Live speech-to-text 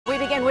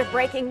begin with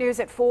breaking news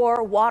at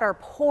 4. Water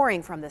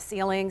pouring from the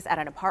ceilings at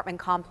an apartment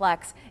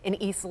complex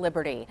in East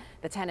Liberty.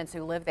 The tenants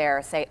who live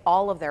there say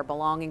all of their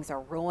belongings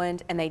are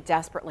ruined and they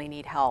desperately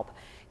need help.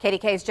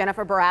 KDKA's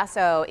Jennifer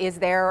Barrasso is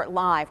there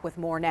live with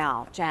more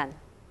now. Jen.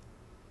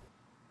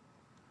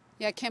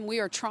 Yeah, Kim, we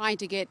are trying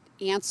to get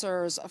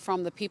answers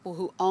from the people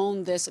who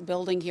own this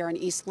building here in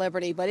East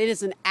Liberty, but it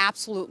is an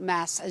absolute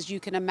mess, as you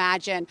can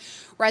imagine.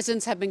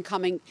 Residents have been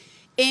coming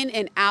in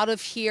and out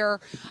of here.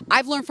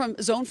 I've learned from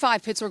Zone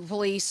 5 Pittsburgh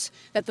Police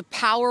that the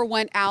power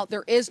went out.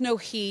 There is no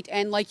heat.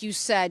 And like you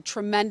said,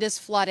 tremendous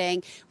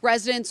flooding.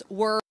 Residents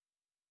were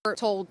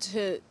told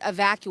to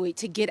evacuate,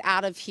 to get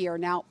out of here.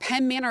 Now,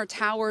 Penn Manor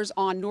Towers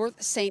on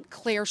North St.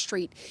 Clair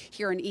Street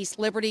here in East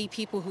Liberty.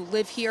 People who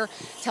live here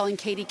telling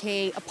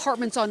KDKA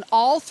apartments on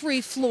all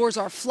 3 floors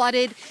are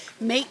flooded.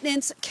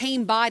 Maintenance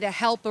came by to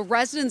help, but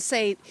residents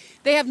say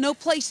they have no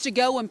place to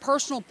go and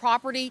personal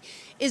property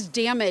is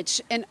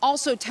damaged. And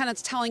also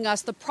tenants telling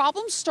us the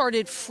problem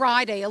started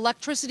Friday.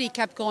 Electricity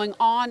kept going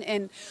on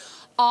and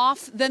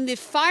off. Then the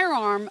fire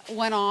alarm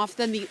went off.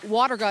 Then the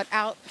water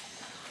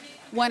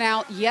went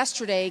out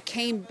yesterday,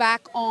 came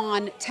back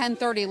on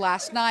 10:30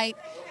 last night.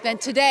 Then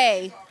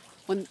today,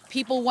 when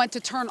people went to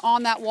turn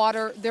on that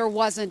water, there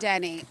wasn't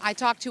any. I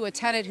talked to a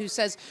tenant who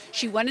says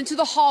she went into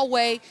the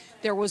hallway,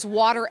 there was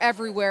water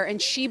everywhere, and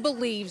she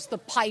believes the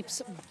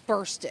pipes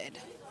bursted.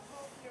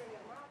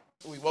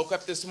 We woke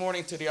up this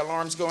morning to the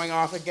alarms going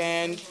off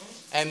again,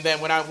 and then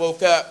when I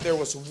woke up, there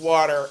was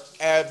water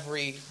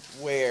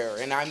everywhere,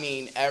 and I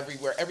mean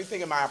everywhere.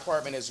 Everything in my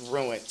apartment is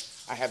ruined.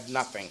 I have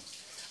nothing.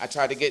 I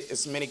tried to get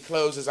as many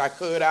clothes as I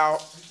could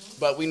out,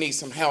 but we need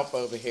some help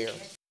over here.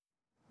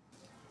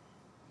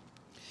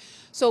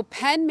 So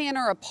Penn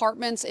Manor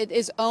Apartments, it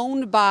is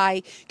owned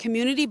by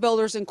Community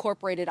Builders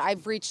Incorporated.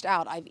 I've reached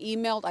out, I've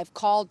emailed, I've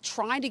called,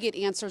 trying to get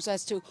answers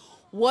as to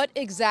what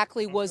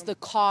exactly was the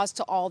cause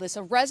to all this.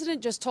 A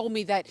resident just told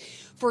me that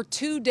for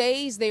 2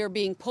 days they are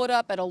being put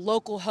up at a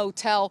local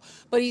hotel,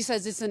 but he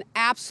says it's an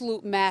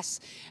absolute mess.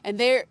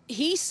 And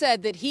he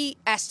said that he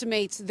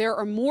estimates there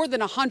are more than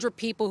 100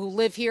 people who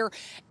live here,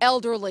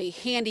 elderly,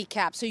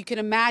 handicapped. So you can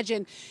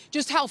imagine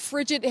just how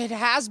frigid it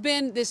has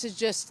been. This is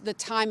just, the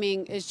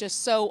timing is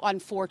just so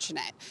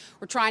unfortunate.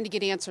 We're trying to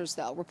get answers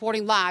though.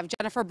 Reporting live,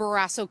 Jennifer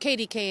Barrasso,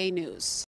 KDKA News.